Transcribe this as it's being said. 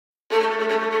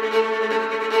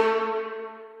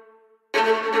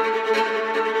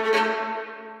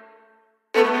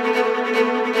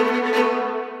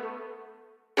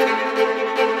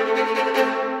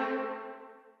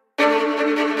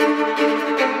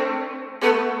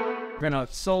We're gonna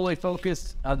solely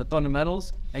focus on the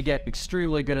fundamentals and get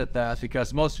extremely good at that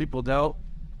because most people don't.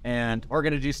 And we're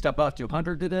gonna do stuff up to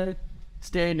 100 today,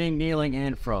 standing, kneeling,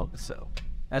 and from. So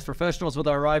as professionals with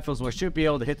our rifles, we should be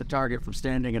able to hit the target from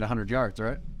standing at 100 yards,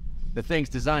 right? The thing's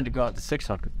designed to go out to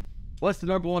 600. What's the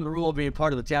 #1 rule of being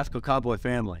part of the Tactical Cowboy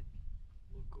family?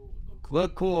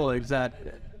 Look cool,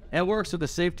 exactly. It works with the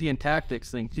safety and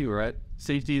tactics thing too, right?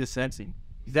 Safety to sensing.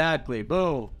 Exactly,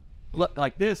 boom. Look,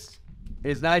 like this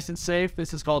is nice and safe.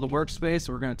 This is called a workspace.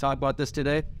 We're gonna talk about this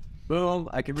today. Boom,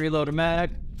 I can reload a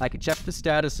mag. I can check the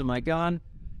status of my gun,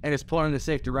 and it's pulling in the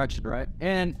safe direction, right?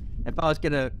 And if I was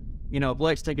gonna,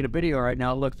 Blake's taking a video right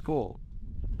now, it looks cool.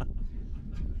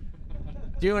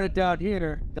 Doing it down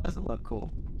here doesn't look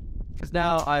cool. Because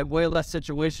now I have way less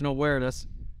situational awareness.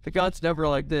 The gun's never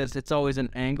like this, it's always an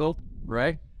angle,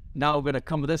 right? Now I'm gonna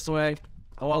come this way.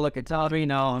 I wanna look at Tommy,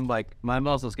 now I'm like, my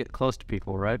muzzles get close to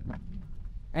people, right?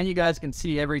 And you guys can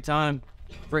see every time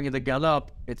bringing the gun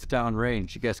up, it's down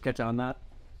range. You guys catch on that?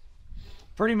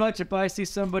 Pretty much if I see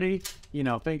somebody,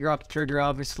 finger off the trigger,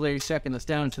 obviously, checking this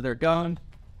down to their gun,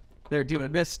 they're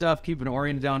doing this stuff, keeping it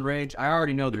oriented down range, I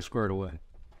already know they're squared away.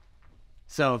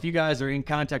 So if you guys are in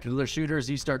contact with other shooters,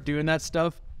 you start doing that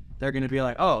stuff, they're gonna be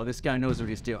like, oh, this guy knows what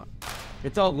he's doing.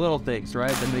 It's all little things,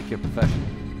 right, that make you a professional.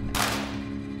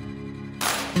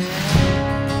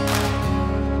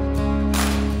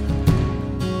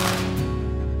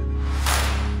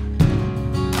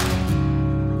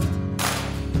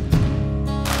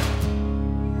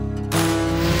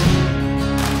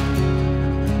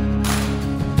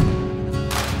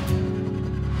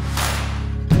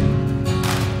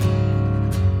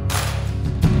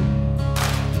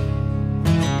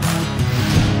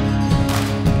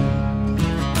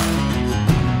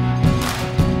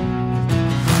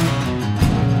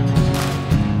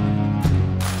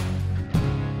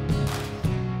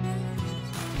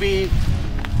 Be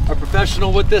a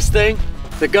professional with this thing.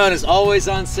 The gun is always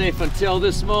on safe until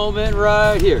this moment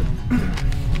right here.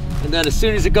 And then as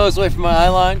soon as it goes away from my eye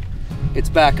line, it's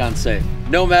back on safe,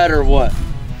 no matter what.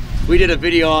 We did a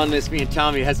video on this, me and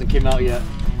Tommy, it hasn't came out yet.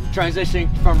 Transitioning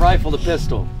from rifle to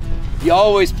pistol. You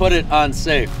always put it on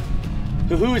safe.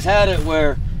 Who's had it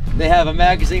where they have a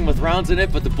magazine with rounds in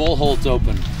it, but the bolt holds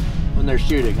open when they're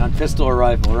shooting on pistol or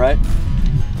rifle, right?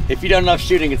 If you've done enough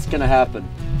shooting, it's gonna happen.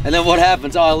 And then what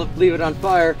happens? Oh, I leave it on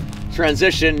fire,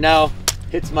 transition, now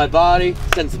hits my body,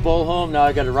 sends the bullet home, now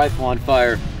I got a rifle on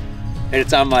fire, and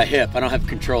it's on my hip. I don't have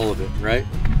control of it, right?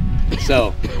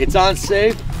 So, it's on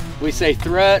safe, we say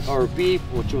threat or beep,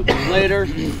 which we'll do later,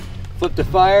 flip to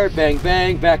fire, bang,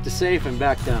 bang, back to safe, and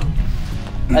back down.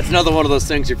 That's another one of those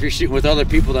things, if you're shooting with other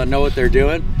people that know what they're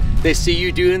doing, they see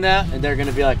you doing that, and they're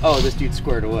gonna be like, oh, this dude's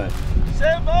squared away.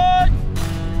 Stand by,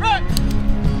 right!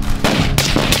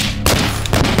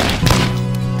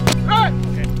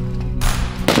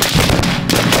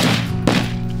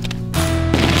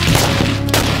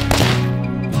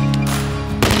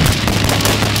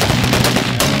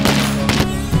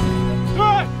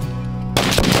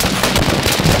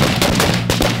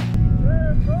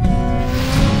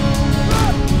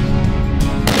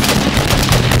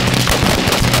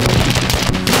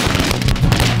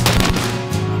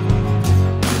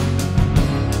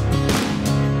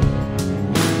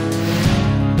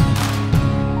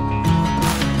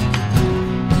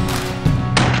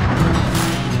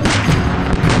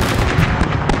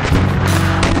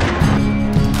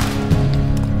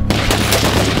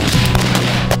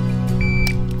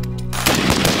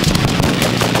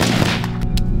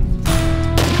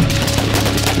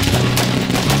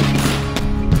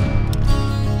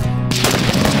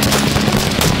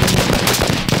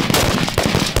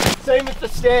 Same with the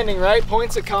standing, right?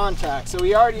 Points of contact. So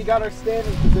we already got our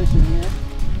standing position here.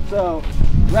 So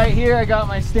right here I got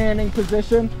my standing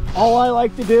position. All I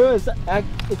like to do is,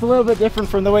 it's a little bit different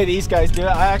from the way these guys do it.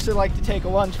 I actually like to take a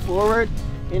lunge forward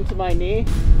into my knee,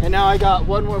 and now I got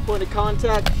one more point of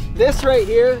contact. This right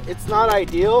here, it's not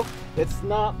ideal. It's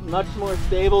not much more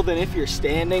stable than if you're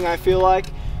standing, I feel like.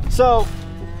 So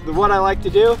what I like to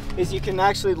do is you can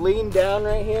actually lean down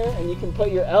right here and you can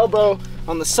put your elbow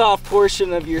on the soft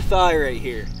portion of your thigh right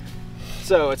here.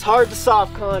 So it's hard to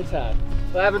soft contact.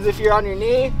 What happens if you're on your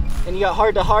knee and you got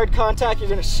hard to hard contact, you're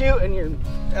gonna shoot and your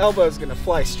elbow's gonna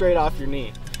fly straight off your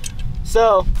knee.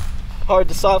 So hard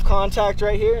to soft contact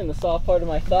right here in the soft part of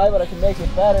my thigh, but I can make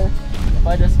it better if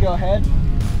I just go ahead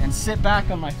and sit back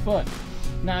on my foot.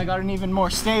 Now I got an even more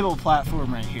stable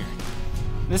platform right here.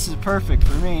 This is perfect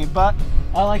for me, but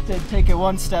I like to take it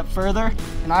one step further,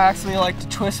 and I actually like to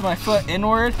twist my foot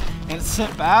inward and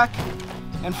sit back.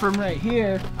 And from right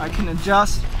here, I can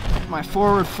adjust my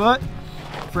forward foot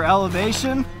for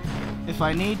elevation, if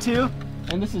I need to.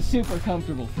 And this is super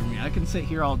comfortable for me. I can sit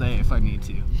here all day if I need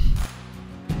to.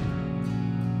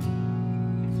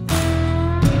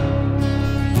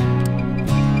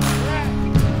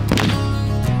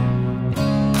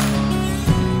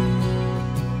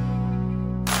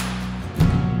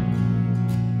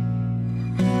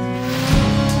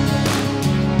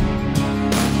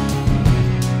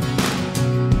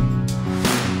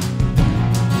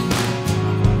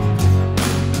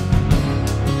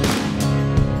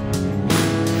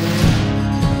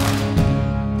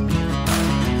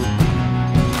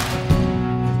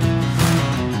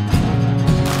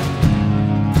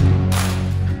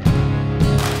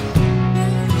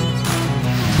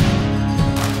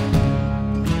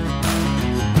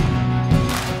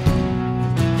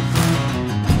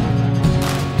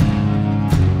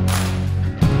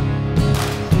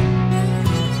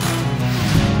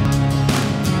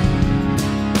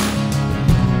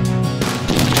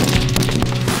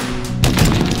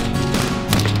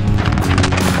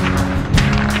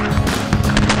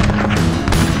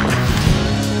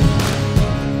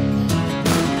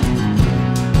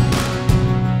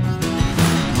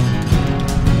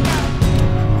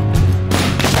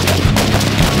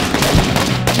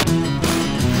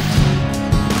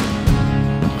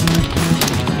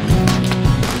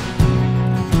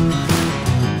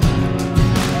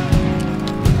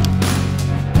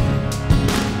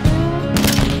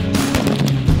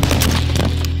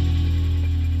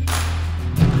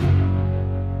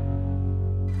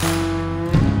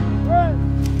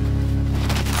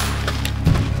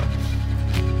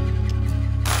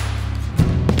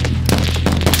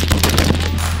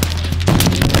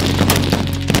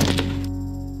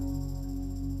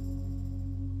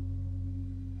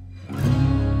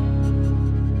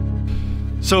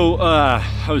 So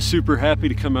I was super happy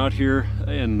to come out here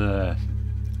and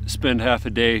spend half a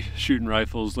day shooting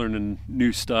rifles, learning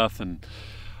new stuff, and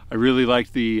I really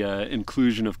liked the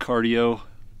inclusion of cardio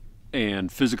and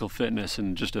physical fitness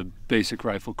and just a basic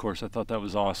rifle course. I thought that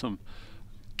was awesome.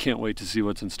 Can't wait to see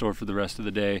what's in store for the rest of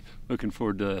the day. Looking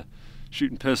forward to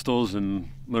shooting pistols and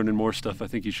learning more stuff. I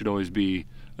think you should always be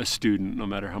a student no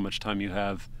matter how much time you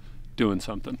have doing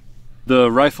something.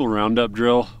 The rifle roundup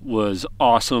drill was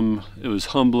awesome. It was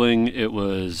humbling, it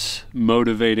was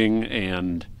motivating,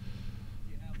 and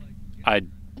I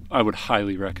would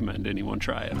highly recommend anyone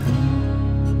try it.